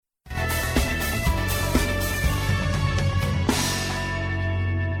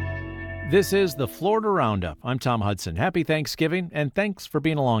This is the Florida Roundup. I'm Tom Hudson. Happy Thanksgiving, and thanks for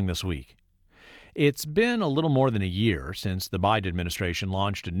being along this week. It's been a little more than a year since the Biden administration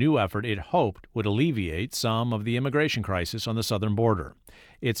launched a new effort it hoped would alleviate some of the immigration crisis on the southern border.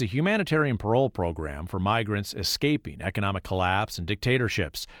 It's a humanitarian parole program for migrants escaping economic collapse and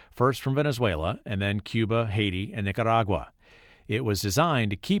dictatorships, first from Venezuela and then Cuba, Haiti, and Nicaragua. It was designed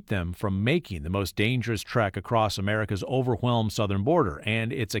to keep them from making the most dangerous trek across America's overwhelmed southern border,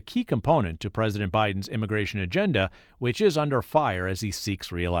 and it's a key component to President Biden's immigration agenda, which is under fire as he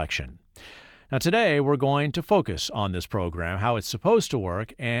seeks re-election. Now, today, we're going to focus on this program, how it's supposed to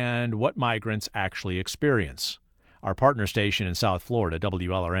work, and what migrants actually experience. Our partner station in South Florida,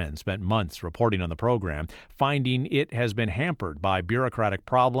 WLRN, spent months reporting on the program, finding it has been hampered by bureaucratic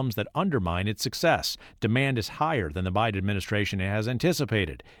problems that undermine its success. Demand is higher than the Biden administration has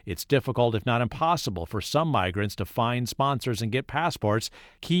anticipated. It's difficult, if not impossible, for some migrants to find sponsors and get passports,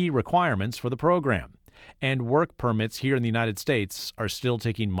 key requirements for the program. And work permits here in the United States are still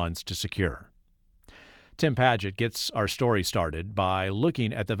taking months to secure. Tim Padgett gets our story started by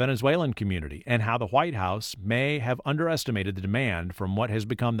looking at the Venezuelan community and how the White House may have underestimated the demand from what has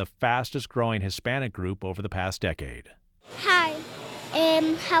become the fastest growing Hispanic group over the past decade. Hi,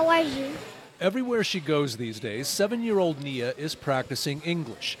 how are you? Everywhere she goes these days, 7-year-old Nia is practicing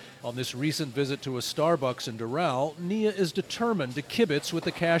English. On this recent visit to a Starbucks in Doral, Nia is determined to kibitz with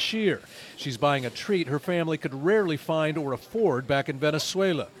the cashier. She's buying a treat her family could rarely find or afford back in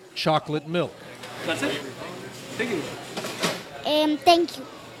Venezuela: chocolate milk. That's it. Thank you. Thank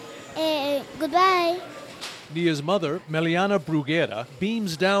you. Goodbye. Nia's mother, Meliana Bruguera,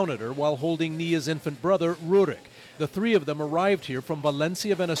 beams down at her while holding Nia's infant brother, Rurik. The three of them arrived here from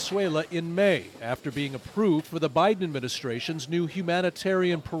Valencia, Venezuela in May after being approved for the Biden administration's new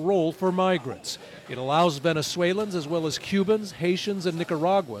humanitarian parole for migrants. It allows Venezuelans as well as Cubans, Haitians, and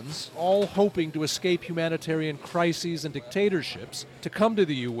Nicaraguans, all hoping to escape humanitarian crises and dictatorships, to come to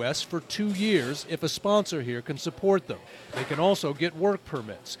the U.S. for 2 years if a sponsor here can support them. They can also get work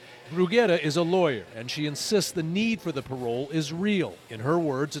permits. Bruguera is a lawyer, and she insists the need for the parole is real. In her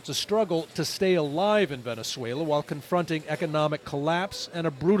words, it's a struggle to stay alive in Venezuela while confronting economic collapse and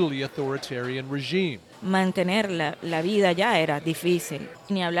a brutally authoritarian regime. Mantener la vida ya era difícil.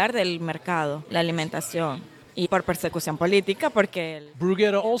 Ni hablar del mercado, la alimentación. Y por persecución política, porque...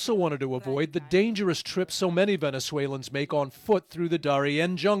 Bruguera also wanted to avoid the dangerous trip so many Venezuelans make on foot through the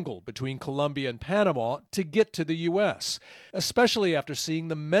Darien jungle between Colombia and Panama to get to the U.S., especially after seeing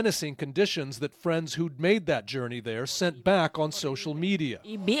the menacing conditions that friends who'd made that journey there sent back on social media.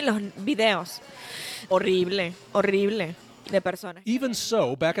 Y vi los videos. Horrible, horrible. Even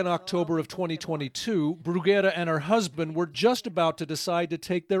so, back in October of 2022, Bruguera and her husband were just about to decide to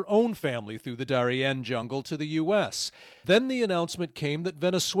take their own family through the Darien jungle to the U.S. Then the announcement came that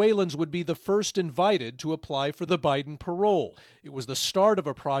Venezuelans would be the first invited to apply for the Biden parole. It was the start of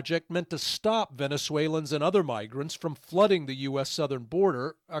a project meant to stop Venezuelans and other migrants from flooding the U.S. southern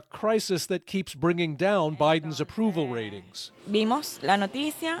border, a crisis that keeps bringing down Biden's approval ratings. Vimos la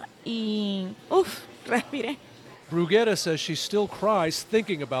noticia y, respiré. Bruguera says she still cries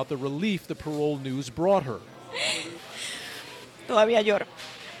thinking about the relief the parole news brought her. Todavía lloro.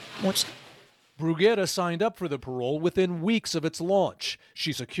 Mucho. Bruguera signed up for the parole within weeks of its launch.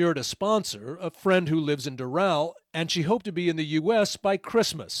 She secured a sponsor, a friend who lives in Doral, and she hoped to be in the U.S. by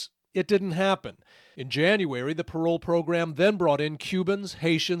Christmas. It didn't happen. In January, the parole program then brought in Cubans,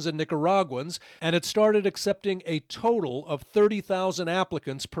 Haitians, and Nicaraguans, and it started accepting a total of 30,000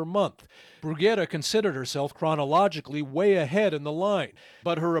 applicants per month. Bruguera considered herself chronologically way ahead in the line,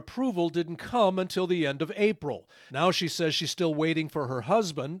 but her approval didn't come until the end of April. Now she says she's still waiting for her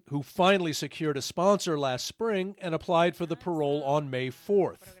husband, who finally secured a sponsor last spring and applied for the parole on May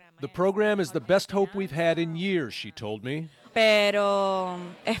 4th. The program is the best hope we've had in years, she told me. Pero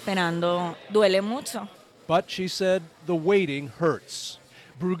esperando duele mucho. But, she said, the waiting hurts.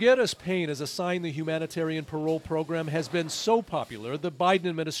 Bruguera's pain is a sign the humanitarian parole program has been so popular the Biden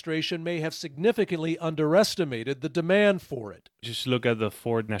administration may have significantly underestimated the demand for it. Just look at the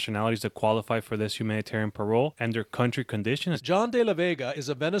 4 nationalities that qualify for this humanitarian parole and their country conditions. John de la Vega is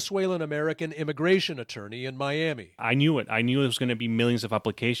a Venezuelan-American immigration attorney in Miami. I knew it. I knew it was going to be millions of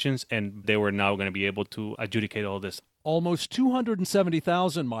applications, and they were now going to be able to adjudicate all this. Almost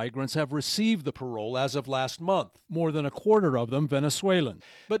 270,000 migrants have received the parole as of last month, more than a quarter of them Venezuelan.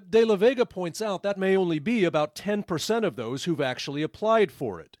 But De La Vega points out that may only be about 10% of those who've actually applied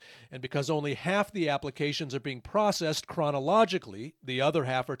for it. And because only half the applications are being processed chronologically, chronologically, the other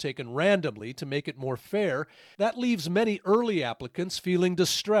half are taken randomly to make it more fair. That leaves many early applicants feeling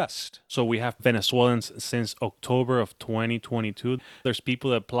distressed. So we have Venezuelans since October of 2022. There's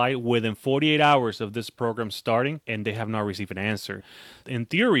people that apply within 48 hours of this program starting, and they have not received an answer. In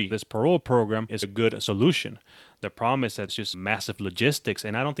theory, this parole program is a good solution. The problem is that it's just massive logistics,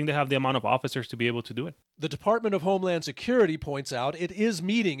 and I don't think they have the amount of officers to be able to do it. The Department of Homeland Security points out it is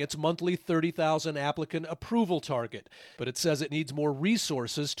meeting its monthly 30,000 applicant approval target, but it says it needs more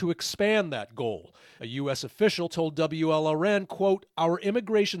resources to expand that goal. A U.S. official told WLRN, quote, "Our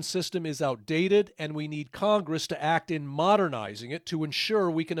immigration system is outdated, and we need Congress to act in modernizing it to ensure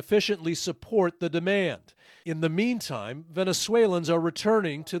we can efficiently support the demand." In the meantime, Venezuelans are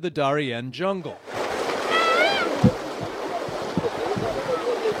returning to the Darien jungle.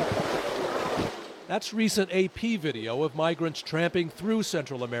 That's recent AP video of migrants tramping through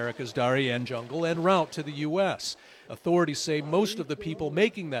Central America's Darien jungle en route to the U.S. Authorities say most of the people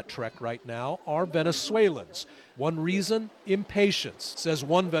making that trek right now are Venezuelans. One reason? Impatience, says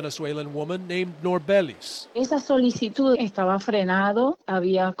one Venezuelan woman named Norbelis. Esa solicitud estaba frenado,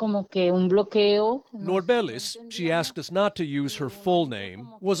 había como que un bloqueo. Norbelis, she asked us not to use her full name,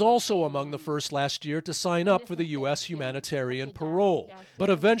 was also among the first last year to sign up for the U.S. humanitarian parole. But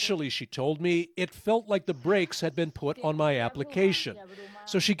eventually, she told me, it felt like the brakes had been put on my application.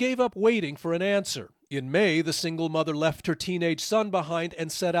 So she gave up waiting for an answer. In May, the single mother left her teenage son behind and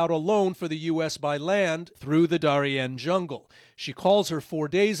set out alone for the U.S. by land through the Darien jungle. She calls her 4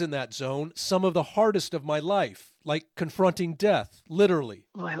 days in that zone some of the hardest of my life, like confronting death, literally.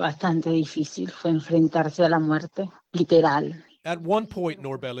 Fue bastante difícil, fue enfrentarse a la muerte, literal. At one point,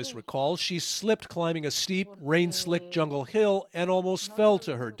 Norbelis recalls, she slipped climbing a steep, rain-slicked jungle hill and almost fell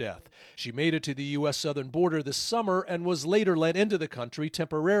to her death. She made it to the U.S. southern border this summer and was later let into the country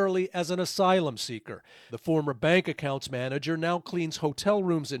temporarily as an asylum seeker. The former bank accounts manager now cleans hotel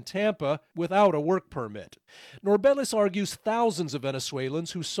rooms in Tampa without a work permit. Norbelis argues thousands of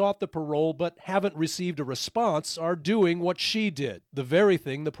Venezuelans who sought the parole but haven't received a response are doing what she did, the very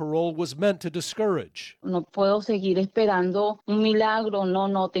thing the parole was meant to discourage. No puedo seguir esperando un milagro,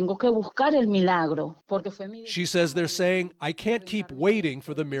 no, tengo que buscar el milagro. Porque fue mi... She says they're saying, I can't keep waiting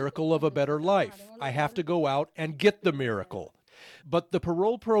for the miracle of a better life. I have to go out and get the miracle. But the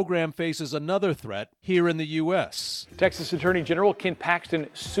parole program faces another threat here in the U.S. Texas Attorney General Ken Paxton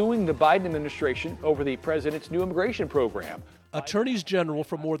suing the Biden administration over the president's new immigration program. Attorneys general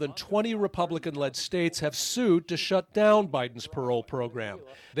from more than 20 Republican-led states have sued to shut down Biden's parole program.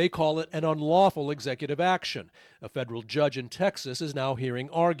 They call it an unlawful executive action. A federal judge in Texas is now hearing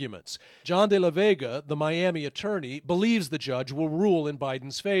arguments. John de la Vega, the Miami attorney, believes the judge will rule in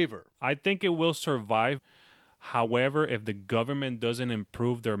Biden's favor. I think it will survive. However, if the government doesn't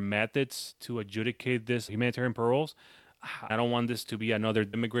improve their methods to adjudicate this humanitarian paroles, I don't want this to be another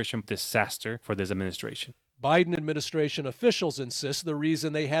immigration disaster for this administration. Biden administration officials insist the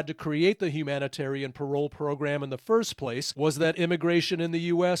reason they had to create the humanitarian parole program in the first place was that immigration in the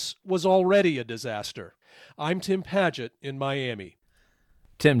U.S. was already a disaster. I'm Tim Padgett in Miami.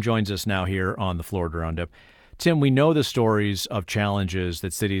 Tim joins us now here on the Florida Roundup. Tim, we know the stories of challenges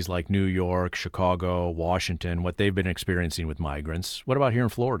that cities like New York, Chicago, Washington, what they've been experiencing with migrants. What about here in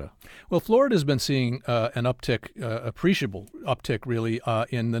Florida? Well, Florida's been seeing an uptick, appreciable uptick, really,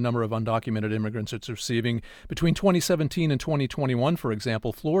 in the number of undocumented immigrants it's receiving. Between 2017 and 2021, for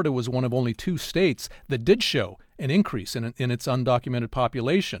example, Florida was one of only 2 states that did show an increase in its undocumented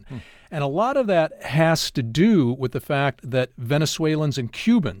population. And a lot of that has to do with the fact that Venezuelans and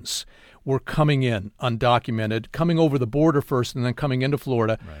Cubans were coming in undocumented, coming over the border first and then coming into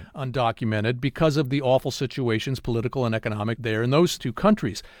Florida undocumented because of the awful situations, political and economic, there in those 2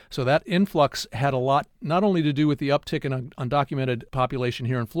 countries. So that influx had a lot not only to do with the uptick in undocumented population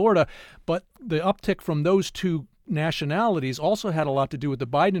here in Florida, but the uptick from those 2 nationalities also had a lot to do with the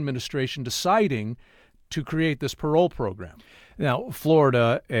Biden administration deciding to create this parole program. Now,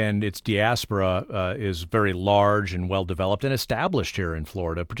 Florida and its diaspora is very large and well-developed and established here in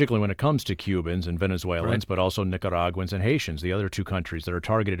Florida, particularly when it comes to Cubans and Venezuelans, but also Nicaraguans and Haitians, the other 2 countries that are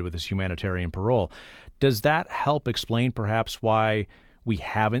targeted with this humanitarian parole. Does that help explain perhaps why we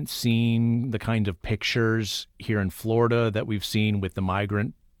haven't seen the kind of pictures here in Florida that we've seen with the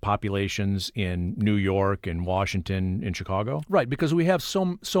migrant populations in New York and Washington and Chicago? Right, because we have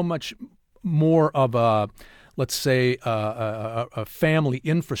so much more of a, let's say, a family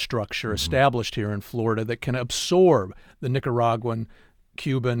infrastructure established here in Florida that can absorb the Nicaraguan,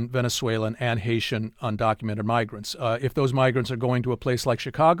 Cuban, Venezuelan, and Haitian undocumented migrants. If those migrants are going to a place like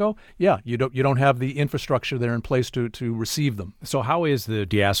Chicago, yeah, you don't have the infrastructure there in place to receive them. So how is the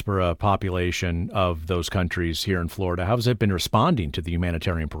diaspora population of those countries here in Florida? How has it been responding to the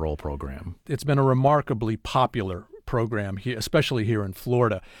humanitarian parole program? It's been a remarkably popular program here, especially here in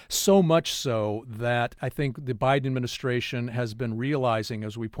Florida. So much so that I think the Biden administration has been realizing,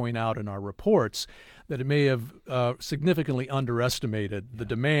 as we point out in our reports, that it may have significantly underestimated the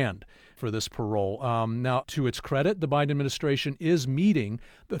demand for this parole. Now, to its credit, the Biden administration is meeting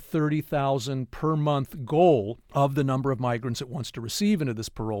the 30,000 per month goal of the number of migrants it wants to receive into this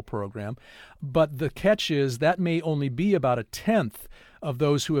parole program. But the catch is that may only be about a tenth of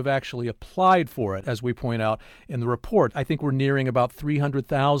those who have actually applied for it, as we point out in the report. I think we're nearing about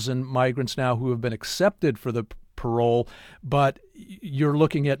 300,000 migrants now who have been accepted for the parole, but you're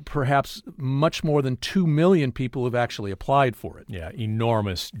looking at perhaps much more than 2 million people who've actually applied for it. Yeah,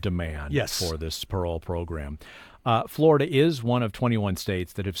 enormous demand Yes. for this parole program. Florida is one of 21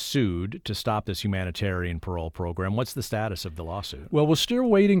 states that have sued to stop this humanitarian parole program. What's the status of the lawsuit? Well, we're still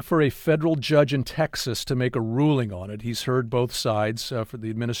waiting for a federal judge in Texas to make a ruling on it. He's heard both sides for the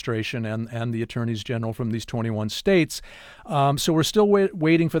administration and the attorneys general from these 21 states. So we're still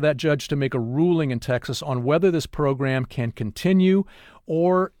waiting for that judge to make a ruling in Texas on whether this program can continue,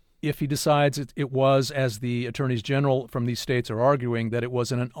 or if he decides it was, as the attorneys general from these states are arguing, that it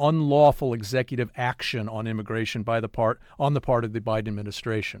was an unlawful executive action on immigration on the part of the Biden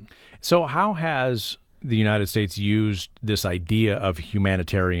administration. So how has the United States used this idea of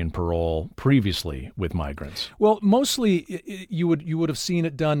humanitarian parole previously with migrants? Well, mostly you would have seen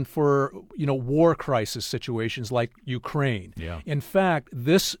it done for war crisis situations like Ukraine. Yeah. In fact,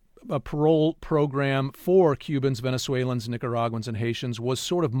 this parole program for Cubans, Venezuelans, Nicaraguans, and Haitians was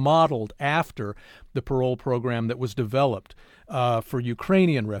sort of modeled after the parole program that was developed for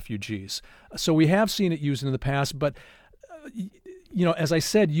Ukrainian refugees. So we have seen it used in the past, but as I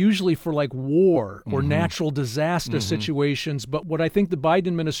said, usually for like war or natural disaster situations. But what I think the Biden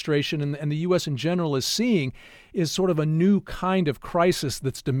administration and the U.S. in general is seeing is sort of a new kind of crisis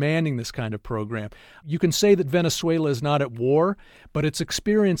that's demanding this kind of program. You can say that Venezuela is not at war, but it's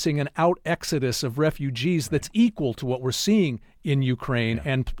experiencing an out exodus of refugees that's equal to what we're seeing in Ukraine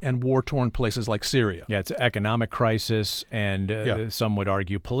and war-torn places like Syria. Yeah, it's an economic crisis and some would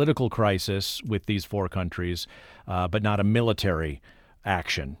argue political crisis with these four countries, but not a military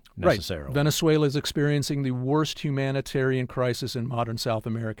action necessarily. Right. Venezuela is experiencing the worst humanitarian crisis in modern South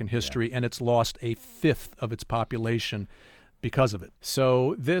American history, and it's lost a fifth of its population because of it.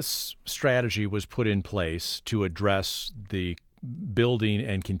 So this strategy was put in place to address the building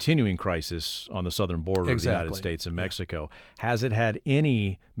and continuing crisis on the southern border of the United States and Mexico. Has it had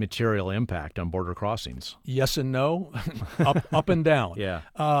any material impact on border crossings? Yes and no, up and down. Yeah.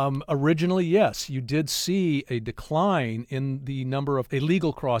 Originally, yes, you did see a decline in the number of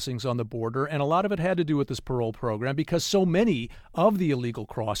illegal crossings on the border, and a lot of it had to do with this parole program because so many of the illegal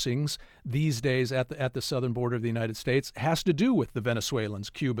crossings these days at the southern border of the United States has to do with the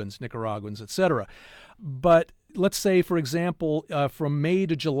Venezuelans, Cubans, Nicaraguans, etc. But let's say, for example, from May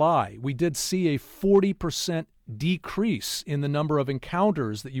to July, we did see a 40% decrease in the number of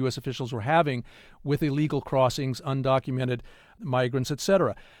encounters that U.S. officials were having with illegal crossings, undocumented migrants,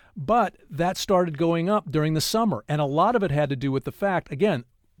 etc. But that started going up during the summer, and a lot of it had to do with the fact, again,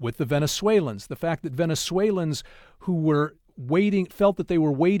 with the Venezuelans, the fact that Venezuelans who were felt that they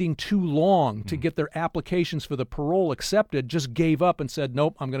were waiting too long to get their applications for the parole accepted, just gave up and said,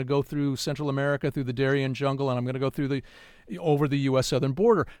 nope, I'm going to go through Central America, through the Darien jungle, and I'm going to go through over the U.S. southern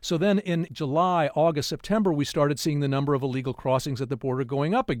border. So then in July, August, September, we started seeing the number of illegal crossings at the border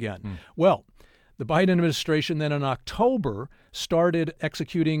going up again. Well, the Biden administration then in October started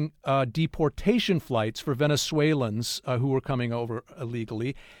executing deportation flights for Venezuelans who were coming over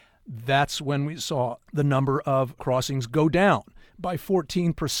illegally. That's when we saw the number of crossings go down by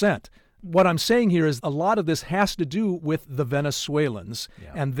 14%. What I'm saying here is a lot of this has to do with the Venezuelans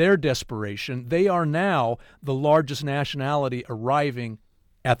and their desperation. They are now the largest nationality arriving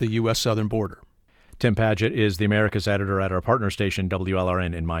at the U.S. southern border. Tim Padgett is the Americas editor at our partner station,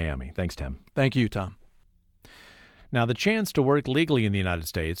 WLRN in Miami. Thanks, Tim. Thank you, Tom. Now, the chance to work legally in the United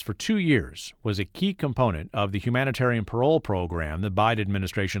States for 2 years was a key component of the humanitarian parole program the Biden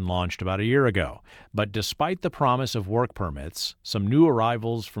administration launched about a year ago. But despite the promise of work permits, some new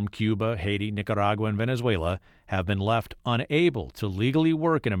arrivals from Cuba, Haiti, Nicaragua, and Venezuela have been left unable to legally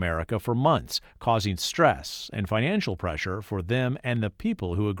work in America for months, causing stress and financial pressure for them and the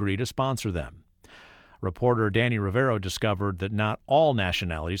people who agree to sponsor them. Reporter Danny Rivero discovered that not all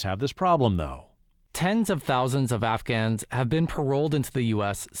nationalities have this problem, though. Tens of thousands of Afghans have been paroled into the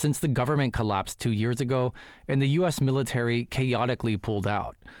U.S. since the government collapsed 2 years ago and the U.S. military chaotically pulled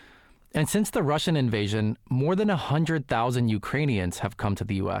out. And since the Russian invasion, more than 100,000 Ukrainians have come to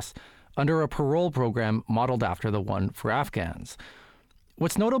the U.S. under a parole program modeled after the one for Afghans.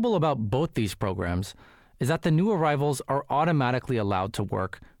 What's notable about both these programs is that the new arrivals are automatically allowed to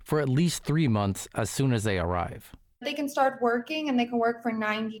work for at least 3 months as soon as they arrive. They can start working and they can work for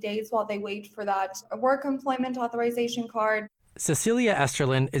 90 days while they wait for that work employment authorization card. Cecilia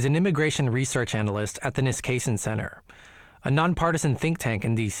Esterlin is an immigration research analyst at the Niskasen Center, a nonpartisan think tank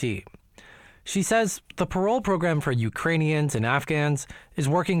in D.C. She says the parole program for Ukrainians and Afghans is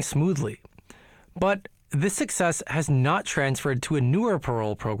working smoothly. But this success has not transferred to a newer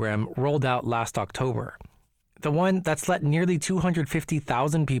parole program rolled out last October, the one that's let nearly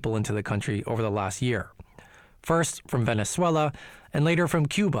 250,000 people into the country over the last year. First from Venezuela, and later from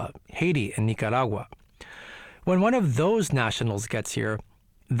Cuba, Haiti, and Nicaragua. When one of those nationals gets here,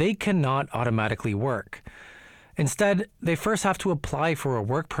 they cannot automatically work. Instead, they first have to apply for a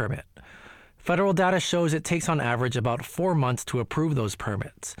work permit. Federal data shows it takes on average about 4 months to approve those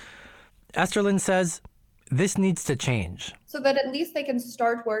permits. Esterlin says this needs to change. So that at least they can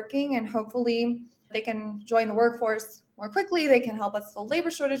start working and hopefully they can join the workforce more quickly. They can help us fill labor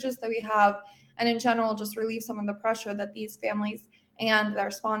shortages that we have, and in general, just relieve some of the pressure that these families and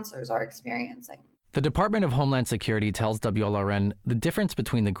their sponsors are experiencing. The Department of Homeland Security tells WLRN the difference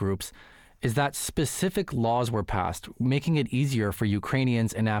between the groups is that specific laws were passed, making it easier for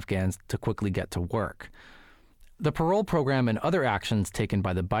Ukrainians and Afghans to quickly get to work. The parole program and other actions taken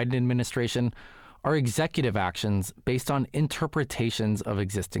by the Biden administration are executive actions based on interpretations of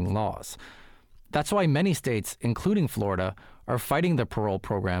existing laws. That's why many states, including Florida, are fighting the parole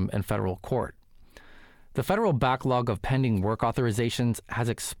program in federal court. The federal backlog of pending work authorizations has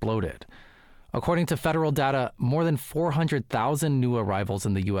exploded. According to federal data, more than 400,000 new arrivals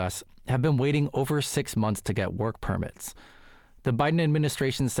in the U.S. have been waiting over 6 months to get work permits. The Biden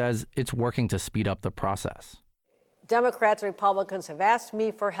administration says it's working to speed up the process. Democrats and Republicans have asked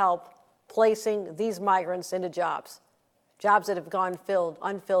me for help placing these migrants into jobs that have gone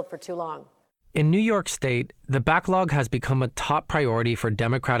unfilled for too long. In New York State, the backlog has become a top priority for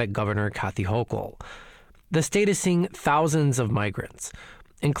Democratic Governor Kathy Hochul. The state is seeing thousands of migrants,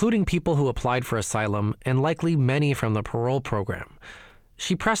 including people who applied for asylum and likely many from the parole program.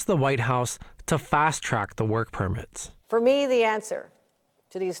 She pressed the White House to fast-track the work permits. For me, the answer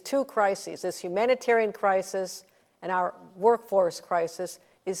to these two crises, this humanitarian crisis and our workforce crisis,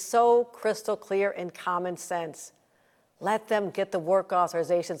 is so crystal clear and common sense. Let them get the work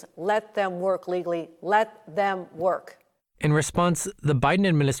authorizations. Let them work legally. Let them work. In response, the Biden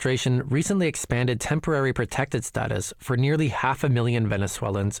administration recently expanded temporary protected status for nearly 500,000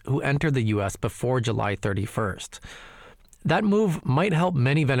 Venezuelans who entered the U.S. before July 31st. That move might help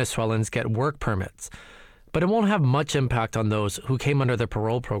many Venezuelans get work permits, but it won't have much impact on those who came under the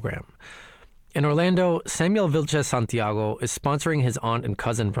parole program. In Orlando, Samuel Vilches Santiago is sponsoring his aunt and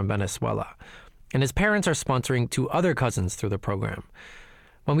cousin from Venezuela, and his parents are sponsoring 2 other cousins through the program.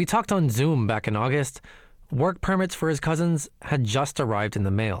 When we talked on Zoom back in August, work permits for his cousins had just arrived in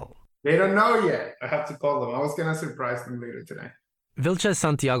the mail. They don't know yet. I have to call them. I was going to surprise them later today. Vilches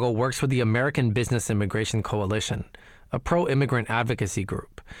Santiago works with the American Business Immigration Coalition, a pro-immigrant advocacy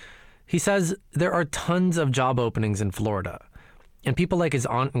group. He says there are tons of job openings in Florida, and people like his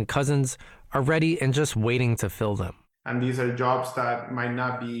aunt and cousins are ready and just waiting to fill them. And these are jobs that might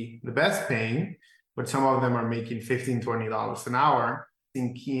not be the best paying, but some of them are making $15, $20 an hour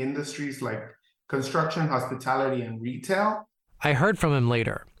in key industries like construction, hospitality, and retail. I heard from him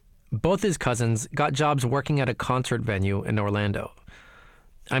later. Both his cousins got jobs working at a concert venue in Orlando.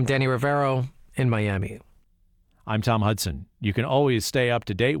 I'm Danny Rivero in Miami. I'm Tom Hudson. You can always stay up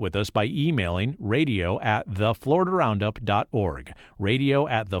to date with us by emailing radio@thefloridaroundup.org.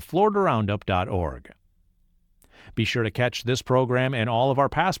 radio@thefloridaroundup.org. Be sure to catch this program and all of our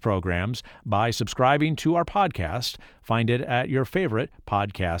past programs by subscribing to our podcast. Find it at your favorite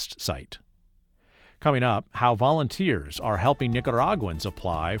podcast site. Coming up, how volunteers are helping Nicaraguans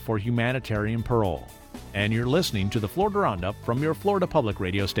apply for humanitarian parole. And you're listening to the Florida Roundup from your Florida Public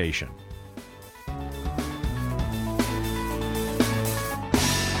Radio station.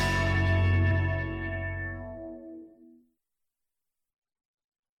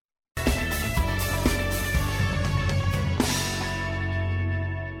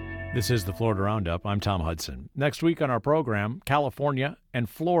 This is the Florida Roundup. I'm Tom Hudson. Next week on our program, California and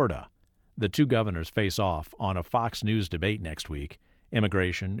Florida. The 2 governors face off on a Fox News debate next week.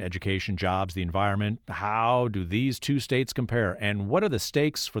 Immigration, education, jobs, the environment. How do these two states compare? And what are the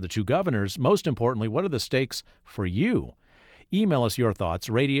stakes for the two governors? Most importantly, what are the stakes for you? Email us your thoughts,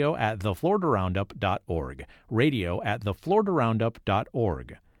 radio@thefloridaroundup.org.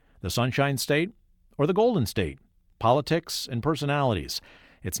 Radio@thefloridaroundup.org. The Sunshine State or the Golden State? Politics and personalities.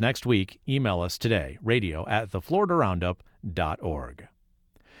 It's next week. Email us today, radio@thefloridaroundup.org.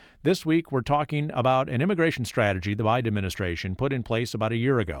 This week, we're talking about an immigration strategy the Biden administration put in place about a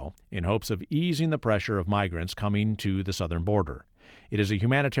year ago in hopes of easing the pressure of migrants coming to the southern border. It is a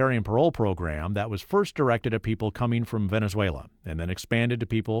humanitarian parole program that was first directed at people coming from Venezuela and then expanded to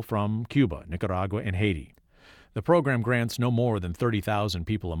people from Cuba, Nicaragua, and Haiti. The program grants no more than 30,000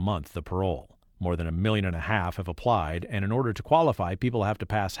 people a month the parole. More than 1.5 million have applied, and in order to qualify, people have to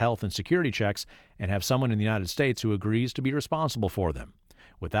pass health and security checks and have someone in the United States who agrees to be responsible for them.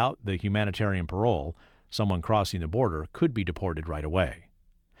 Without the humanitarian parole, someone crossing the border could be deported right away.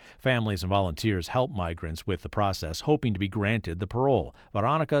 Families and volunteers help migrants with the process, hoping to be granted the parole.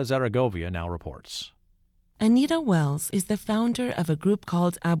 Veronica Zaragovia now reports. Anita Wells is the founder of a group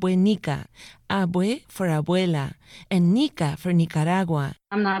called Abuenica, Abue for Abuela, and Nica for Nicaragua.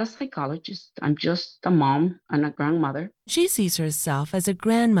 I'm not a psychologist. I'm just a mom and a grandmother. She sees herself as a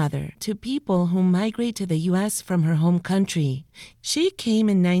grandmother to people who migrate to the U.S. from her home country. She came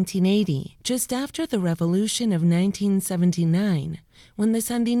in 1980, just after the revolution of 1979, when the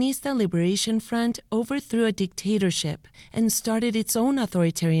Sandinista Liberation Front overthrew a dictatorship and started its own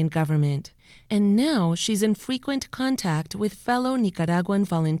authoritarian government. And now she's in frequent contact with fellow Nicaraguan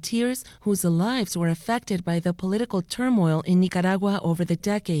volunteers whose lives were affected by the political turmoil in Nicaragua over the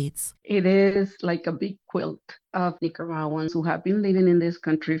decades. It is like a big quilt of Nicaraguans who have been living in this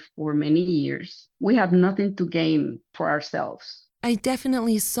country for many years. We have nothing to gain for ourselves. I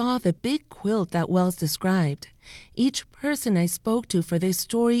definitely saw the big quilt that Wells described. Each person I spoke to for this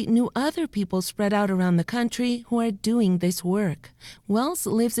story knew other people spread out around the country who are doing this work. Wells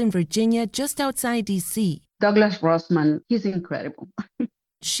lives in Virginia, just outside D.C. Douglas Rossman, he's incredible.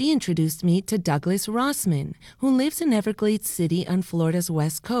 She introduced me to Douglas Rossman, who lives in Everglades City on Florida's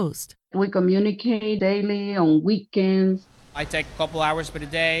west coast. We communicate daily on weekends. I take a couple hours per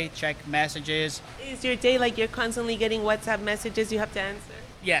day, check messages. Is your day like you're constantly getting WhatsApp messages you have to answer?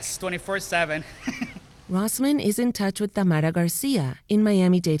 Yes, 24/7. Rossman is in touch with Tamara Garcia in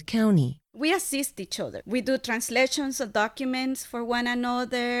Miami-Dade County. We assist each other. We do translations of documents for one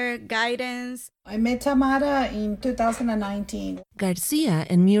another, guidance. I met Tamara in 2019. Garcia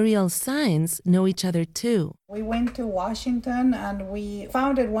and Muriel Saenz know each other too. We went to Washington and we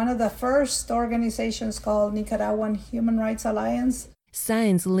founded one of the first organizations called Nicaraguan Human Rights Alliance.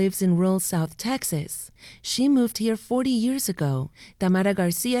 Saenz lives in rural South Texas. She moved here 40 years ago. Tamara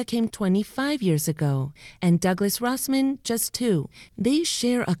Garcia came 25 years ago. And Douglas Rossman, just 2. They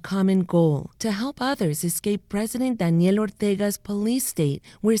share a common goal: to help others escape President Daniel Ortega's police state,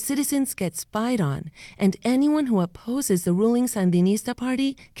 where citizens get spied on. And anyone who opposes the ruling Sandinista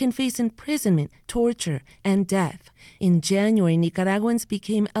party can face imprisonment, torture, and death. In January, Nicaraguans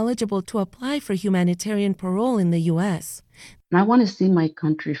became eligible to apply for humanitarian parole in the U.S. I want to see my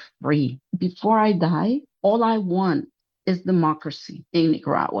country free. Before I die, all I want is democracy in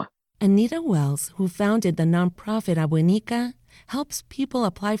Nicaragua. Anita Wells, who founded the nonprofit Abuenica, helps people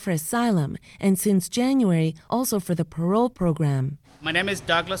apply for asylum and since January also for the parole program. My name is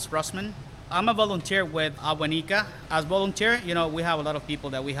Douglas Rossman. I'm a volunteer with Abuenica. As volunteer, we have a lot of people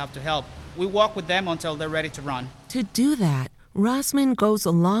that we have to help. We walk with them until they're ready to run. To do that, Rossman goes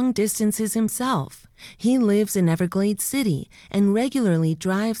long distances himself. He lives in Everglades City and regularly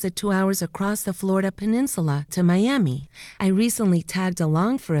drives the 2 hours across the Florida peninsula to Miami. I recently tagged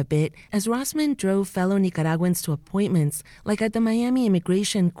along for a bit as Rossman drove fellow Nicaraguans to appointments like at the Miami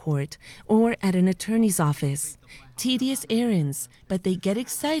Immigration Court or at an attorney's office. Tedious errands, but they get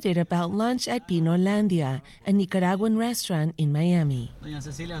excited about lunch at Pinolandia, a Nicaraguan restaurant in Miami. Doña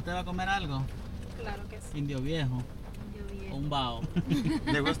Cecilia, ¿usted va a comer algo? Claro que sí. Indio viejo. Un bao.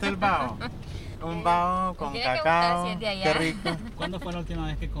 ¿Le gusta el bao? Un bao con cacao. Qué rico. ¿Cuándo fue la última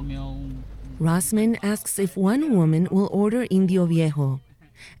vez que comió un... Rossman asks if one woman will order Indio Viejo,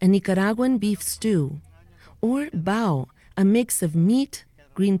 a Nicaraguan beef stew, or bao, a mix of meat,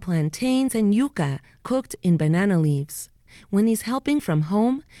 green plantains, and yuca cooked in banana leaves. When he's helping from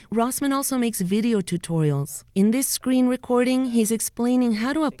home, Rossman also makes video tutorials. In this screen recording, he's explaining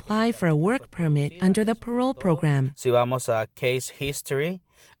how to apply for a work permit under the parole program. Si vamos a case history,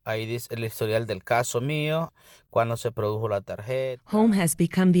 Ahí dice el historial del caso mío, cuando se produjo la tarjeta. Home has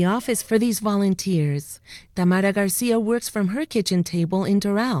become the office for these volunteers. Tamara Garcia works from her kitchen table in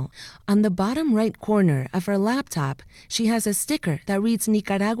Doral. On the bottom right corner of her laptop, she has a sticker that reads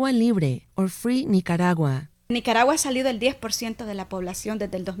Nicaragua Libre or Free Nicaragua. Nicaragua ha salido el 10% de la población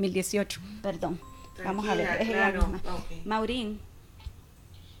desde el 2018. Perdón. Vamos a ver, es ella misma. Okay. Maurín.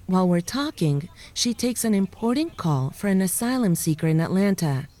 While we're talking, she takes an important call for an asylum seeker in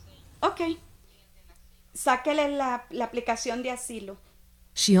Atlanta. Ok. Sáquele la aplicación de asilo.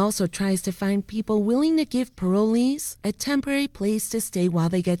 She also tries to find people willing to give parolees a temporary place to stay while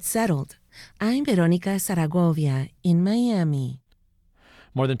they get settled. I'm Veronica Zaragovia in Miami.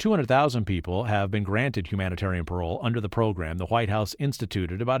 More than 200,000 people have been granted humanitarian parole under the program the White House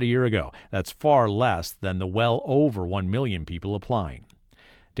instituted about a year ago. That's far less than the well over 1 million people applying.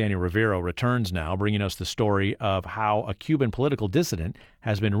 Daniel Rivero returns now, bringing us the story of how a Cuban political dissident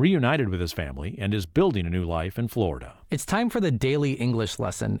has been reunited with his family and is building a new life in Florida. It's time for the daily English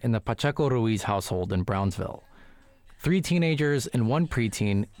lesson in the Pacheco Ruiz household in Brownsville. 3 teenagers and 1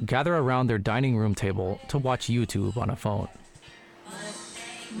 preteen gather around their dining room table to watch YouTube on a phone.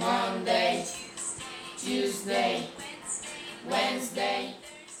 Monday, Tuesday, Wednesday.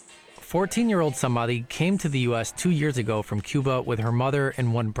 14-year-old Samadi came to the U.S. 2 years ago from Cuba with her mother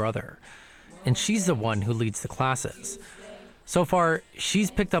and 1 brother, and she's the one who leads the classes. So far,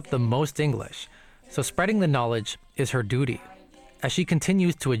 she's picked up the most English, so spreading the knowledge is her duty as she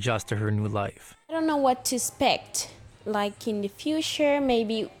continues to adjust to her new life. I don't know what to expect, like in the future,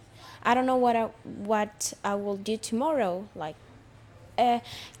 maybe I don't know what I will do tomorrow, like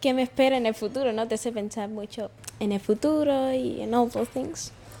qué me espera en el futuro, no te hace pensar mucho en el futuro y en all those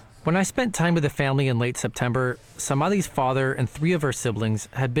things. When I spent time with the family in late September, Samadi's father and 3 of her siblings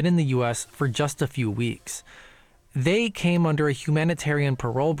had been in the U.S. for just a few weeks. They came under a humanitarian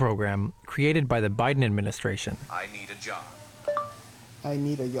parole program created by the Biden administration. I need a job. I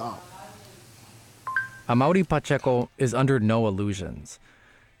need a job. Amaury Pacheco is under no illusions.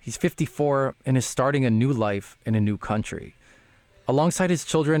 He's 54 and is starting a new life in a new country. Alongside his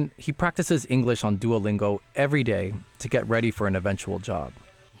children, he practices English on Duolingo every day to get ready for an eventual job.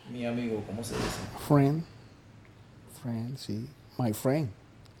 Mi amigo, ¿cómo se dice? Friend. Friend, sí. My friend.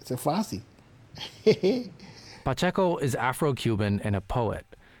 It's fácil. Pacheco is Afro-Cuban and a poet.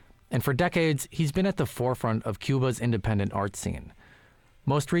 And for decades, he's been at the forefront of Cuba's independent art scene.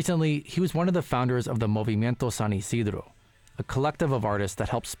 Most recently, he was one of the founders of the Movimiento San Isidro, a collective of artists that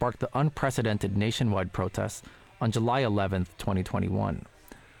helped spark the unprecedented nationwide protests on July 11th, 2021.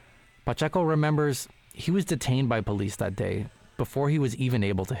 Pacheco remembers he was detained by police that day before he was even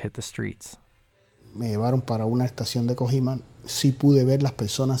able to hit the streets. Me llevaron para una estación de Cojima. Sí pude ver las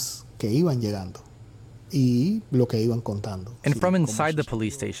personas que iban llegando y lo que iban contando. And from inside the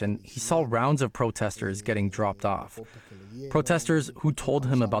police station, he saw rounds of protesters getting dropped off. Protesters who told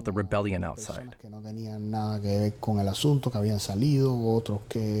him about the rebellion outside.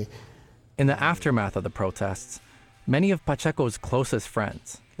 In the aftermath of the protests, many of Pacheco's closest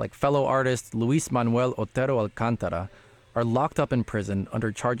friends, like fellow artist Luis Manuel Otero Alcántara, are locked up in prison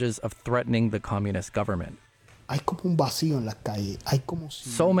under charges of threatening the communist government.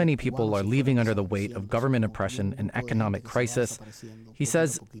 So many people are leaving under the weight of government oppression and economic crisis. He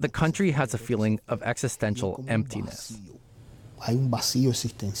says the country has a feeling of existential emptiness.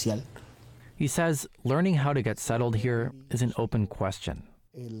 He says learning how to get settled here is an open question.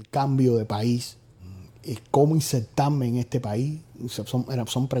 El cambio de país, cómo insertarme en este país,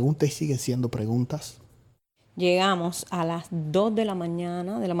 son preguntas y siguen siendo preguntas. Llegamos a las 2 de la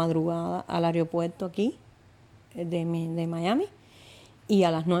mañana, de la madrugada, al aeropuerto aquí de Miami, y a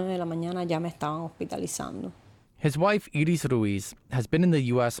las 9 de la mañana ya me estaban hospitalizando. His wife, Iris Ruiz, has been in the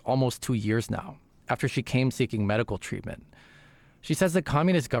U.S. almost 2 years now, after she came seeking medical treatment. She says the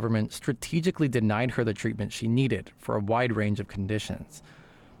communist government strategically denied her the treatment she needed for a wide range of conditions.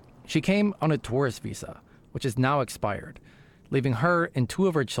 She came on a tourist visa, which is now expired, leaving her and 2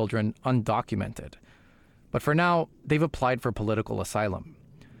 of her children undocumented. But for now, they've applied for political asylum.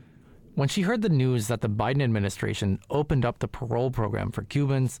 When she heard the news that the Biden administration opened up the parole program for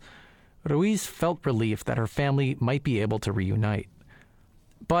Cubans, Ruiz felt relief that her family might be able to reunite.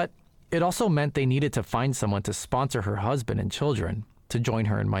 But it also meant they needed to find someone to sponsor her husband and children to join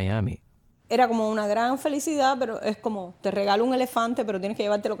her in Miami. Era como una gran felicidad, pero es como te regalo un elefante, pero tienes que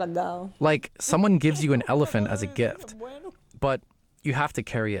llevártelo cargado. Like someone gives you an elephant as a gift, but you have to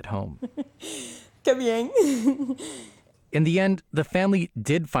carry it home. Qué bien. In the end, the family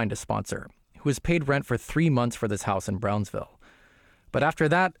did find a sponsor who has paid rent for 3 months for this house in Brownsville. But after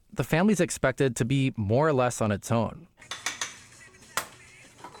that, the family's expected to be more or less on its own.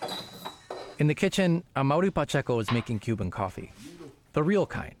 In the kitchen, Amaury Pacheco is making Cuban coffee. The real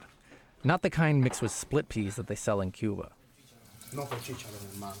kind. Not the kind mixed with split peas that they sell in Cuba.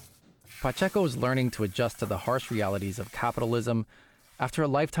 Pacheco is learning to adjust to the harsh realities of capitalism after a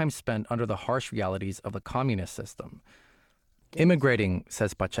lifetime spent under the harsh realities of the communist system. Immigrating,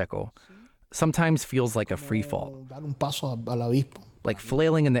 says Pacheco, sometimes feels like a free fall. Like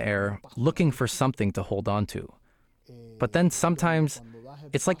flailing in the air, looking for something to hold on to. But then sometimes,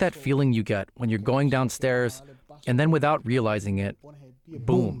 it's like that feeling you get when you're going downstairs, and then without realizing it,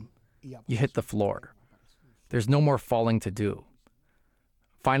 boom, you hit the floor. There's no more falling to do.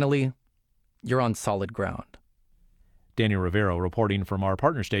 Finally, you're on solid ground. Daniel Rivero reporting from our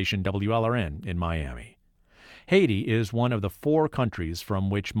partner station WLRN in Miami. Haiti is one of the 4 countries from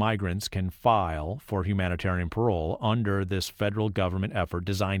which migrants can file for humanitarian parole under this federal government effort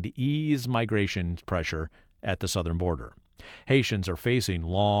designed to ease migration pressure at the southern border. Haitians are facing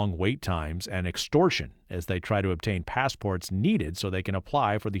long wait times and extortion as they try to obtain passports needed so they can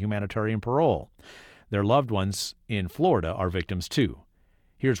apply for the humanitarian parole. Their loved ones in Florida are victims too.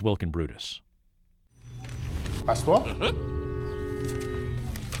 Here's Wilkin Brutus. Passport?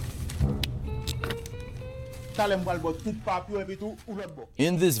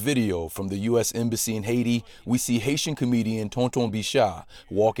 In this video from the U.S. Embassy in Haiti, we see Haitian comedian Tonton Bichard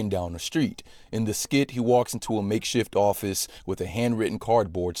walking down the street. In the skit, he walks into a makeshift office with a handwritten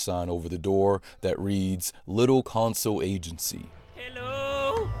cardboard sign over the door that reads, Little Consul Agency.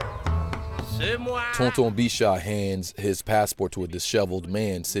 Hello. Tonton Bichard hands his passport to a disheveled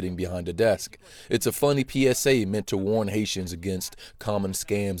man sitting behind a desk. It's a funny PSA meant to warn Haitians against common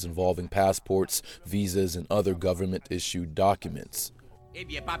scams involving passports, visas, and other government-issued documents.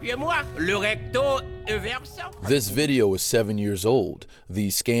 This video is 7 years old.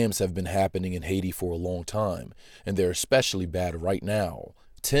 These scams have been happening in Haiti for a long time, and they're especially bad right now.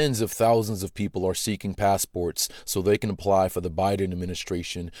 Tens of thousands of people are seeking passports so they can apply for the Biden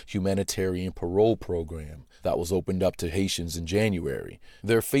administration humanitarian parole program that was opened up to Haitians in January.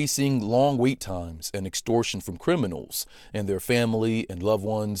 They're facing long wait times and extortion from criminals, and their family and loved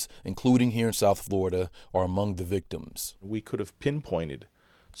ones, including here in South Florida, are among the victims. We could have pinpointed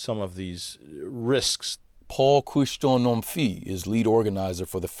some of these risks. Paul Christian Nomfi is lead organizer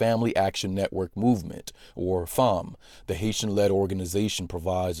for the Family Action Network Movement, or FAM. The Haitian-led organization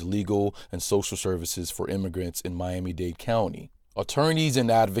provides legal and social services for immigrants in Miami-Dade County. Attorneys and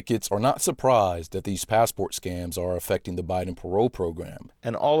advocates are not surprised that these passport scams are affecting the Biden parole program.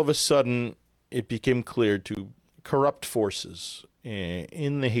 And all of a sudden, it became clear to corrupt forces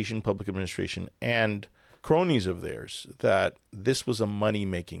in the Haitian public administration and cronies of theirs that this was a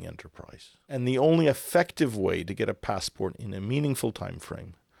money-making enterprise. And the only effective way to get a passport in a meaningful time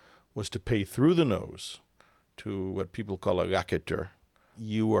frame was to pay through the nose to what people call a racketeur.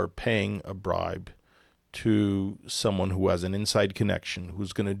 You are paying a bribe to someone who has an inside connection,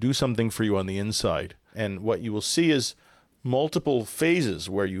 who's going to do something for you on the inside. And what you will see is multiple phases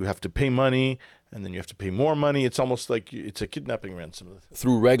where you have to pay money, and then you have to pay more money. It's almost like it's a kidnapping ransom.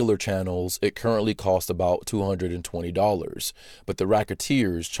 Through regular channels, it currently costs about $220, but the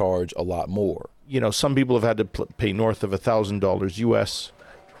racketeers charge a lot more. You know, some people have had to pay north of $1,000 US.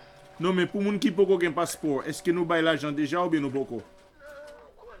 Non, mais pour moun ki poko gen passeport, est-ce que nou bay l'argent déjà ou bien nou poko?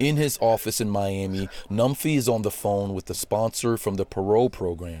 In his office in Miami, Numfi is on the phone with the sponsor from the parole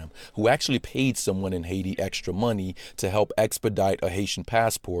program, who actually paid someone in Haiti extra money to help expedite a Haitian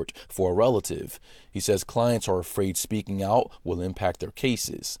passport for a relative. He says clients are afraid speaking out will impact their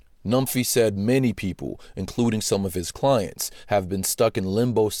cases. Numfi said many people, including some of his clients, have been stuck in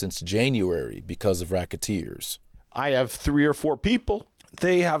limbo since January because of racketeers. I have 3 or 4 people.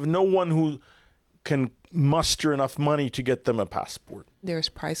 They have no one who can muster enough money to get them a passport. There's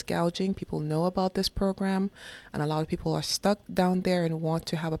price gouging. People know about this program, and a lot of people are stuck down there and want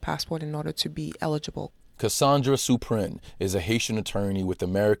to have a passport in order to be eligible. Cassandra Suprin is a Haitian attorney with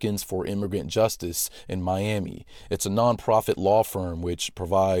Americans for Immigrant Justice in Miami. It's a nonprofit law firm which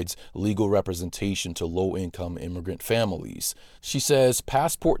provides legal representation to low-income immigrant families. She says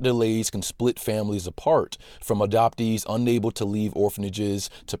passport delays can split families apart, from adoptees unable to leave orphanages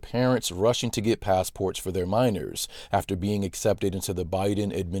to parents rushing to get passports for their minors after being accepted into the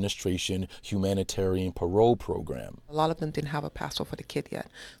Biden administration humanitarian parole program. A lot of them didn't have a passport for the kid yet,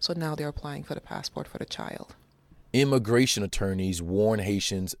 so now they're applying for the passport for the child. Immigration attorneys warn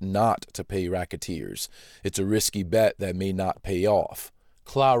Haitians not to pay racketeers. It's a risky bet that may not pay off.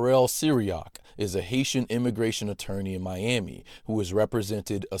 Clarel Syriac is a Haitian immigration attorney in Miami who has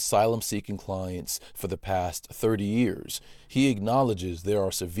represented asylum-seeking clients for the past 30 years. He acknowledges there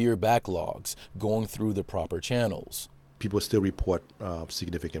are severe backlogs going through the proper channels. people still report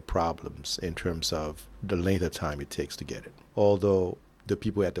significant problems in terms of the length of time it takes to get it. Although the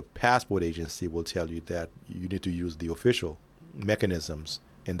people at the passport agency will tell you that you need to use the official mechanisms,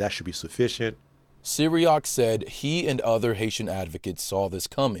 and that should be sufficient. Syriac said he and other Haitian advocates saw this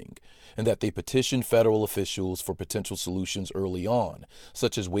coming, and that they petitioned federal officials for potential solutions early on,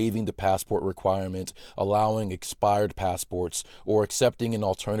 such as waiving the passport requirement, allowing expired passports, or accepting an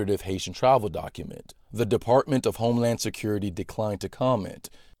alternative Haitian travel document. The Department of Homeland Security declined to comment.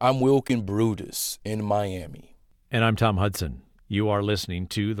 I'm Wilkin Brutus in Miami. And I'm Tom Hudson. You are listening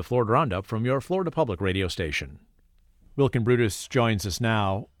to the Florida Roundup from your Florida Public radio station. Wilkin Brutus joins us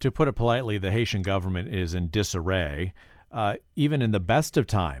now. To put it politely, the Haitian government is in disarray. Even in the best of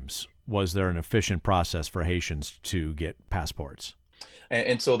times, was there an efficient process for Haitians to get passports?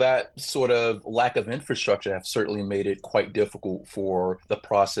 And so that sort of lack of infrastructure have certainly made it quite difficult for the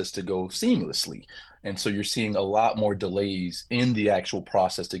process to go seamlessly. And so you're seeing a lot more delays in the actual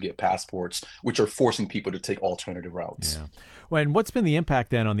process to get passports, which are forcing people to take alternative routes. Yeah. Well, and what's been the impact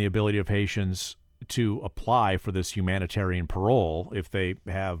then on the ability of Haitians to apply for this humanitarian parole if they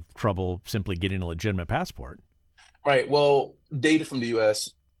have trouble simply getting a legitimate passport? Right. Well, data from the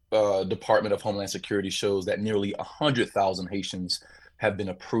U.S. Department of Homeland Security shows that nearly 100,000 Haitians have been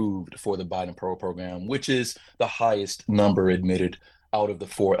approved for the Biden parole program, which is the highest number admitted out of the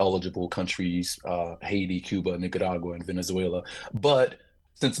 4 eligible countries, Haiti, Cuba, Nicaragua, and Venezuela. But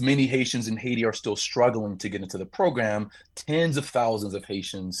since many Haitians in Haiti are still struggling to get into the program, tens of thousands of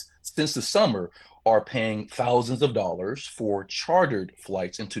Haitians since the summer are paying thousands of dollars for chartered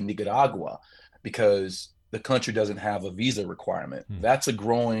flights into Nicaragua because the country doesn't have a visa requirement. That's a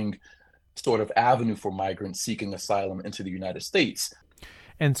growing sort of avenue for migrants seeking asylum into the United States.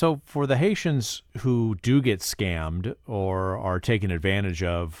 And so for the Haitians who do get scammed or are taken advantage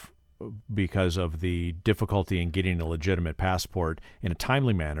of because of the difficulty in getting a legitimate passport in a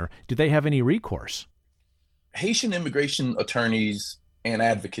timely manner, do they have any recourse? Haitian immigration attorneys and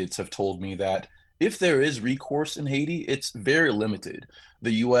advocates have told me that if there is recourse in Haiti, it's very limited.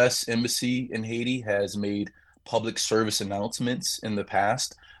 The U.S. Embassy in Haiti has made public service announcements in the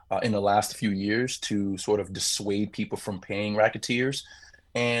past, in the last few years, to sort of dissuade people from paying racketeers.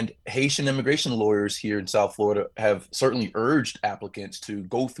 And Haitian immigration lawyers here in South Florida have certainly urged applicants to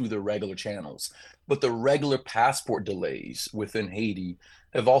go through the regular channels. But the regular passport delays within Haiti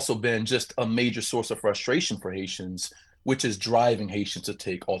have also been just a major source of frustration for Haitians, which is driving Haitians to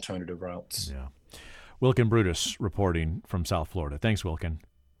take alternative routes. Yeah. Wilkin Brutus reporting from South Florida. Thanks, Wilkin.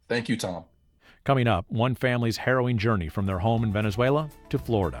 Thank you, Tom. Coming up, one family's harrowing journey from their home in Venezuela to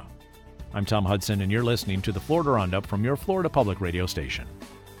Florida. I'm Tom Hudson, and you're listening to the Florida Roundup from your Florida Public radio station.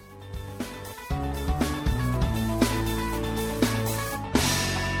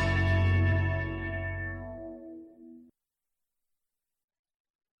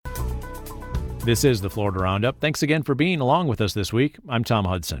 This is the Florida Roundup. Thanks again for being along with us this week. I'm Tom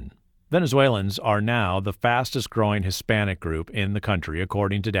Hudson. Venezuelans are now the fastest growing Hispanic group in the country,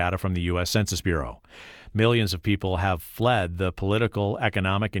 according to data from the U.S. Census Bureau. Millions of people have fled the political,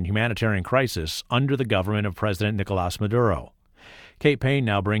 economic, and humanitarian crisis under the government of President Nicolas Maduro. Kate Payne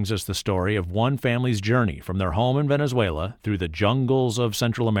now brings us the story of one family's journey from their home in Venezuela through the jungles of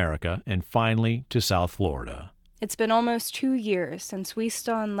Central America and finally to South Florida. It's been almost 2 years since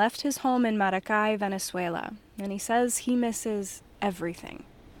Winston left his home in Maracay, Venezuela, and he says he misses everything.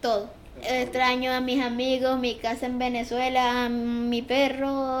 Todo. Extraño a mis amigos, mi casa en Venezuela, a mi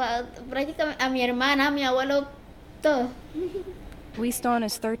perro, prácticamente a mi hermana, a mi abuelo, todo. Winston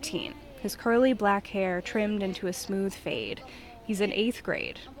is 13, his curly black hair trimmed into a smooth fade. He's in 8th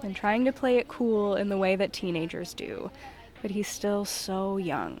grade and trying to play it cool in the way that teenagers do, but he's still so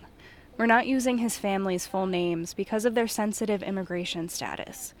young. We're not using his family's full names because of their sensitive immigration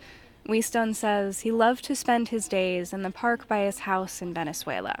status. Winston says he loved to spend his days in the park by his house in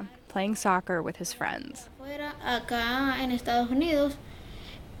Venezuela, playing soccer with his friends. Acá en Estados Unidos,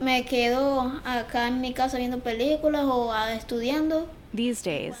 me quedo acá en mi casa viendo películas o estudiando. These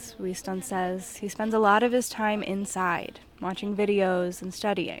days, Winston says he spends a lot of his time inside, watching videos and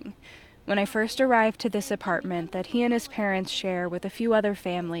studying. When I first arrived to this apartment that he and his parents share with a few other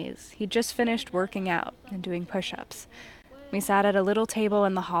families, he'd just finished working out and doing push-ups. We sat at a little table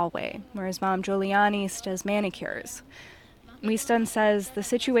in the hallway, where his mom Giuliani does manicures. Winston says the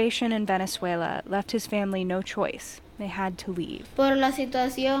situation in Venezuela left his family no choice. They had to leave. Por la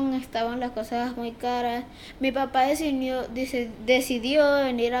situación, estaban las cosas muy caras. Mi papá decidió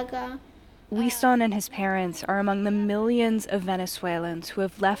venir acá. Winston and his parents are among the millions of Venezuelans who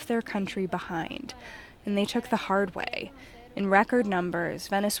have left their country behind, and they took the hard way. In record numbers,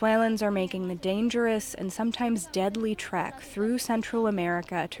 Venezuelans are making the dangerous and sometimes deadly trek through Central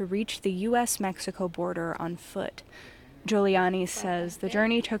America to reach the U.S.-Mexico border on foot. Giuliani says the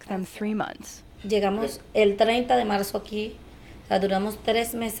journey took them 3 months. Llegamos el 30 de marzo aquí. Duramos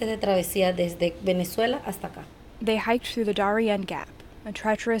 3 meses de travesía desde Venezuela hasta acá. They hiked through the Darien Gap, a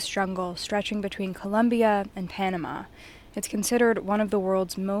treacherous jungle stretching between Colombia and Panama. It's considered one of the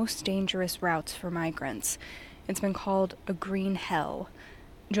world's most dangerous routes for migrants. It's been called a green hell.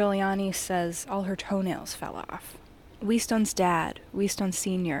 Giuliani says all her toenails fell off. Wieston's dad, Wieston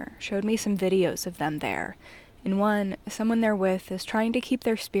Sr., showed me some videos of them there. In one, someone they're with is trying to keep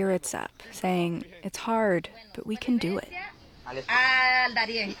their spirits up, saying, "It's hard, but we can do it."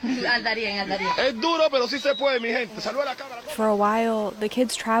 For a while, the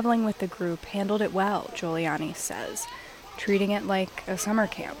kids traveling with the group handled it well, Giuliani says, treating it like a summer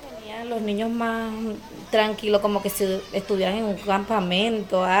camp. Los niños más tranquilos, como que si estuvieran en un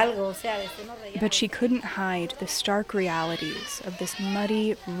campamento, algo, o sea, But she couldn't hide the stark realities of this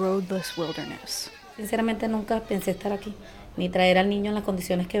muddy, roadless wilderness. Sinceramente nunca pensé estar aquí, ni traer al niño en las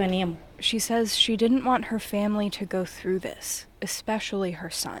condiciones que veníamos. She says she didn't want her family to go through this, especially her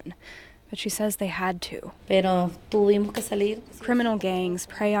son. But she says they had to. Pero tuvimos que salir. Criminal gangs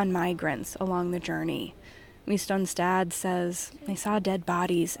prey on migrants along the journey. Wieston's dad says they saw dead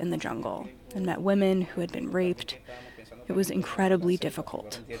bodies in the jungle and met women who had been raped. It was incredibly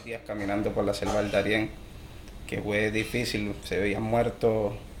difficult. 10 días caminando por la selva del Darién, que fue difícil, se veían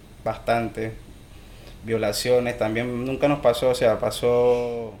muertos bastante. Violaciones también nunca nos pasó, o sea,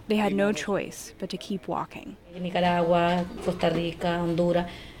 pasó. They had no choice but to keep walking. Nicaragua, Costa Rica, Honduras,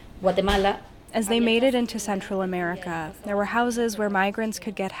 Guatemala. As they made it into Central America, there were houses where migrants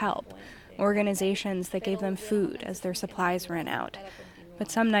could get help, organizations that gave them food as their supplies ran out.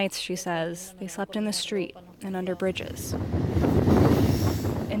 But some nights, she says, they slept in the street and under bridges.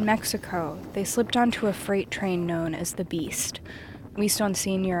 In Mexico, they slipped onto a freight train known as the Beast. Wieston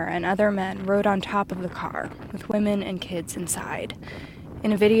Sr. and other men rode on top of the car, with women and kids inside.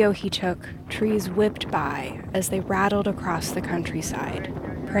 In a video he took, trees whipped by as they rattled across the countryside,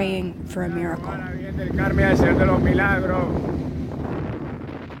 praying for a miracle.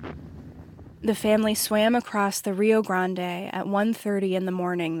 The family swam across the Rio Grande at 1:30 in the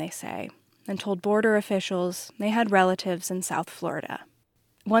morning, they say, and told border officials they had relatives in South Florida.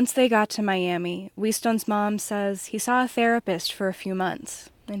 Once they got to Miami, Wieston's mom says he saw a therapist for a few months,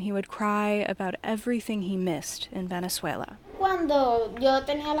 and he would cry about everything he missed in Venezuela.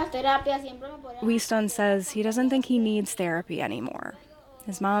 Wieston says he doesn't think he needs therapy anymore.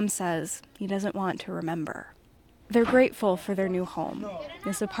 His mom says he doesn't want to remember. They're grateful for their new home,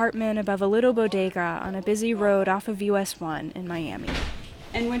 this apartment above a little bodega on a busy road off of US 1 in Miami.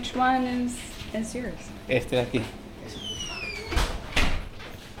 And which one is yours? Este de aquí.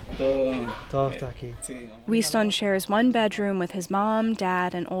 Wieston shares one bedroom with his mom,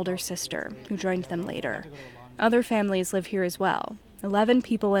 dad, and older sister, who joined them later. Other families live here as well, 11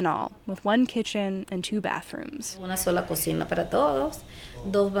 people in all, with one kitchen and 2 bathrooms. Una sola cocina para todos,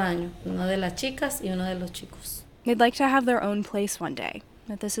 2 baños, uno de las chicas y uno de los chicos. They'd like to have their own place one day,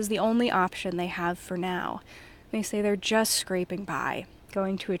 but this is the only option they have for now. They say they're just scraping by,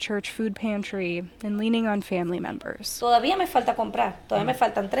 going to a church food pantry and leaning on family members. Todavía me falta comprar. Todavía me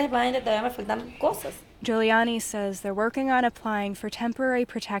faltan 3 baldes, todavía me faltan cosas. Giuliani says they're working on applying for Temporary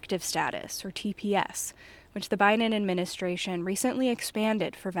Protective Status, or TPS, which the Biden administration recently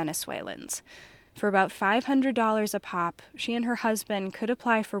expanded for Venezuelans. For about $500 a pop, she and her husband could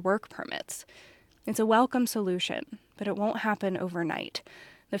apply for work permits. It's a welcome solution, but it won't happen overnight.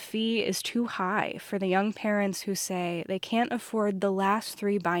 The fee is too high for the young parents who say they can't afford the last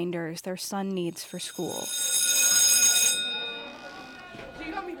 3 binders their son needs for school.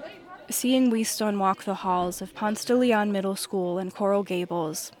 Seeing Wieston walk the halls of Ponce de Leon Middle School in Coral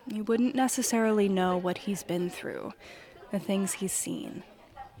Gables, you wouldn't necessarily know what he's been through, the things he's seen.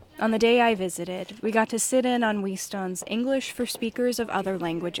 On the day I visited, we got to sit in on Wieston's English for Speakers of Other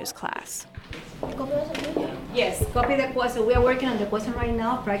Languages class. Yes, copy the question. We are working on the question right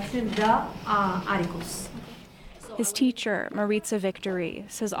now, practicing the articles. His teacher, Maritza Victory,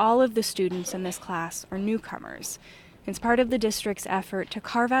 says all of the students in this class are newcomers. It's part of the district's effort to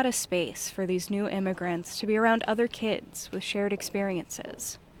carve out a space for these new immigrants to be around other kids with shared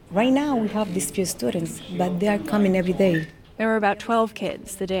experiences. Right now we have these few students, but they are coming every day. There were about 12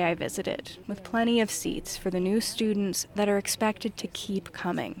 kids the day I visited, with plenty of seats for the new students that are expected to keep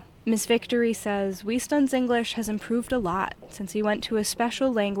coming. Ms. Victory says Wieston's English has improved a lot since he went to a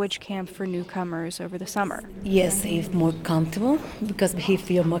special language camp for newcomers over the summer. Yes, he's more comfortable because he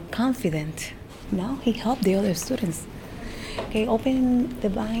feels more confident. Now he helps the other students. Okay, open the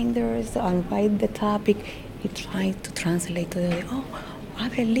binders and write the topic. He tried to translate to the other. Oh,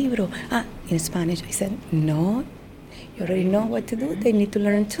 abre el libro. In Spanish. I said, no, you already know what to do. They need to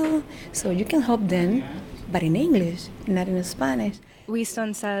learn too. So you can help them, but in English, not in Spanish.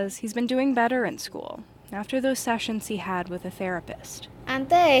 Winston says he's been doing better in school after those sessions he had with a therapist.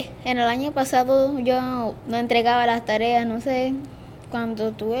 Antes, en el año pasado, yo no entregaba las tareas, no sé.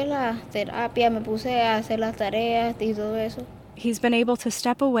 Cuando tuve la terapia, me puse a hacer las tareas y todo eso. He's been able to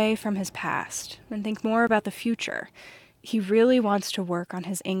step away from his past and think more about the future. He really wants to work on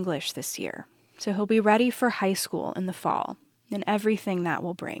his English this year, so he'll be ready for high school in the fall and everything that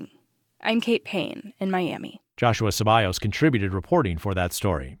will bring. I'm Kate Payne in Miami. Joshua Ceballos contributed reporting for that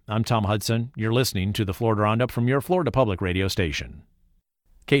story. I'm Tom Hudson. You're listening to the Florida Roundup from your Florida Public Radio station.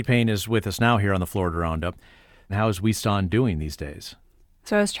 Kate Payne is with us now here on the Florida Roundup. How is Winston doing these days?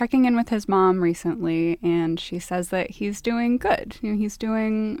 So I was checking in with his mom recently, and she says that he's doing good. He's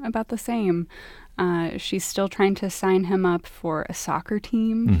doing about the same. She's still trying to sign him up for a soccer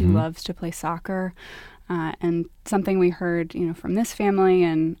team. He loves to play soccer. And something we heard, from this family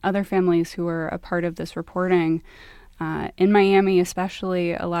and other families who were a part of this reporting, in Miami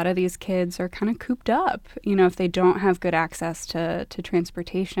especially, a lot of these kids are kind of cooped up. If they don't have good access to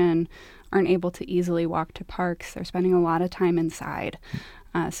transportation, aren't able to easily walk to parks, they're spending a lot of time inside.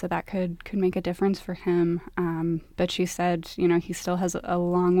 So that could make a difference for him. But she said, he still has a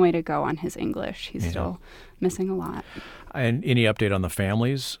long way to go on his English. He's still missing a lot. And any update on the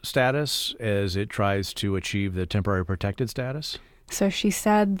family's status as it tries to achieve the temporary protected status? So she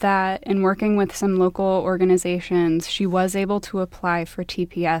said that in working with some local organizations, she was able to apply for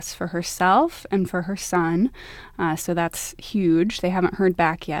TPS for herself and for her son. So that's huge. They haven't heard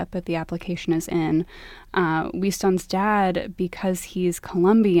back yet, but the application is in. Winston's dad, because he's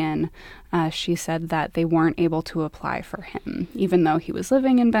Colombian, she said that they weren't able to apply for him. Even though he was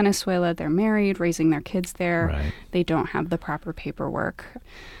living in Venezuela, they're married, raising their kids there. Right. They don't have the proper paperwork.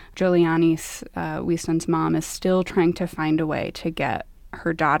 Giuliani's, Winston's mom, is still trying to find a way to get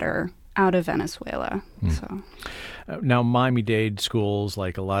her daughter out of Venezuela. So, now, Miami-Dade schools,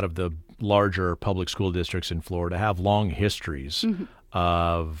 like a lot of the larger public school districts in Florida, have long histories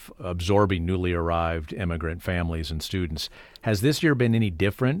of absorbing newly arrived immigrant families and students. Has this year been any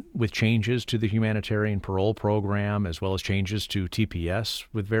different with changes to the humanitarian parole program as well as changes to TPS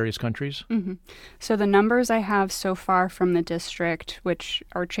with various countries? So the numbers I have so far from the district, which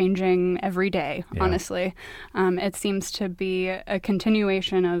are changing every day, honestly, it seems to be a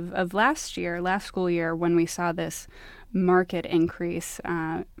continuation of last school year, when we saw this market increase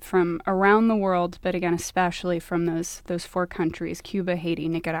from around the world, but again, especially from those four countries, Cuba, Haiti,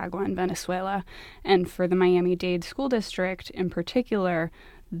 Nicaragua, and Venezuela. And for the Miami-Dade School District in particular,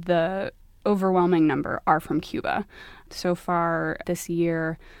 the overwhelming number are from Cuba. So far this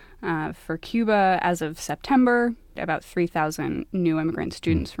year, for Cuba, as of September, about 3,000 new immigrant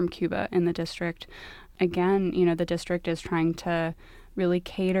students from Cuba in the district. Again, the district is trying to really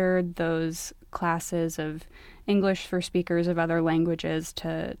cater those classes of English for speakers of other languages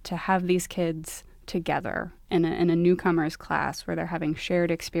to have these kids together in a newcomers class where they're having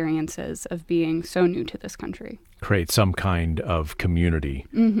shared experiences of being so new to this country. Create some kind of community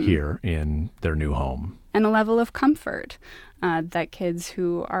here in their new home. And a level of comfort that kids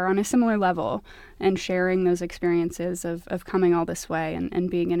who are on a similar level and sharing those experiences of coming all this way and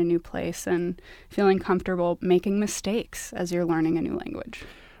being in a new place and feeling comfortable making mistakes as you're learning a new language.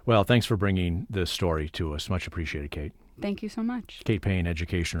 Well, thanks for bringing this story to us. Much appreciated, Kate. Thank you so much. Kate Payne,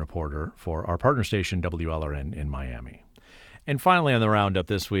 education reporter for our partner station, WLRN in Miami. And finally on the Roundup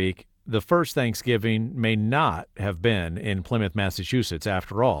this week, the first Thanksgiving may not have been in Plymouth, Massachusetts,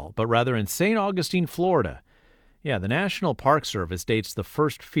 after all, but rather in St. Augustine, Florida. Yeah, the National Park Service dates the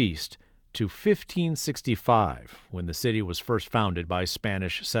first feast to 1565, when the city was first founded by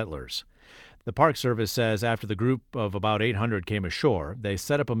Spanish settlers. The Park Service says after the group of about 800 came ashore, they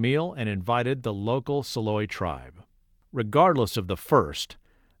set up a meal and invited the local Saloy tribe. Regardless of the first,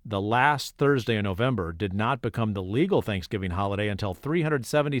 the last Thursday in November did not become the legal Thanksgiving holiday until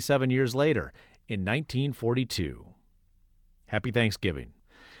 377 years later, in 1942. Happy Thanksgiving.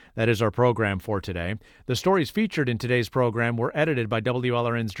 That is our program for today. The stories featured in today's program were edited by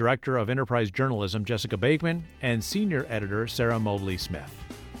WLRN's Director of Enterprise Journalism, Jessica Bakeman, and Senior Editor, Sarah Mobley-Smith.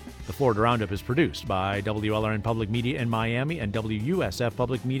 The Florida Roundup is produced by WLRN Public Media in Miami and WUSF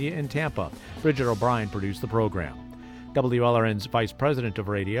Public Media in Tampa. Bridget O'Brien produced the program. WLRN's Vice President of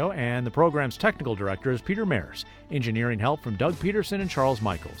Radio and the program's Technical Director is Peter Mares. Engineering help from Doug Peterson and Charles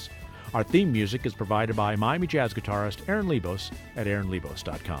Michaels. Our theme music is provided by Miami jazz guitarist Aaron Lebos at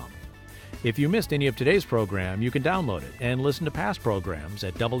aaronlebos.com. If you missed any of today's program, you can download it and listen to past programs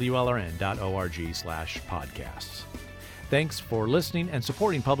at WLRN.org/podcasts. Thanks for listening and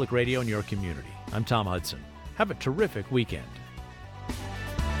supporting public radio in your community. I'm Tom Hudson. Have a terrific weekend.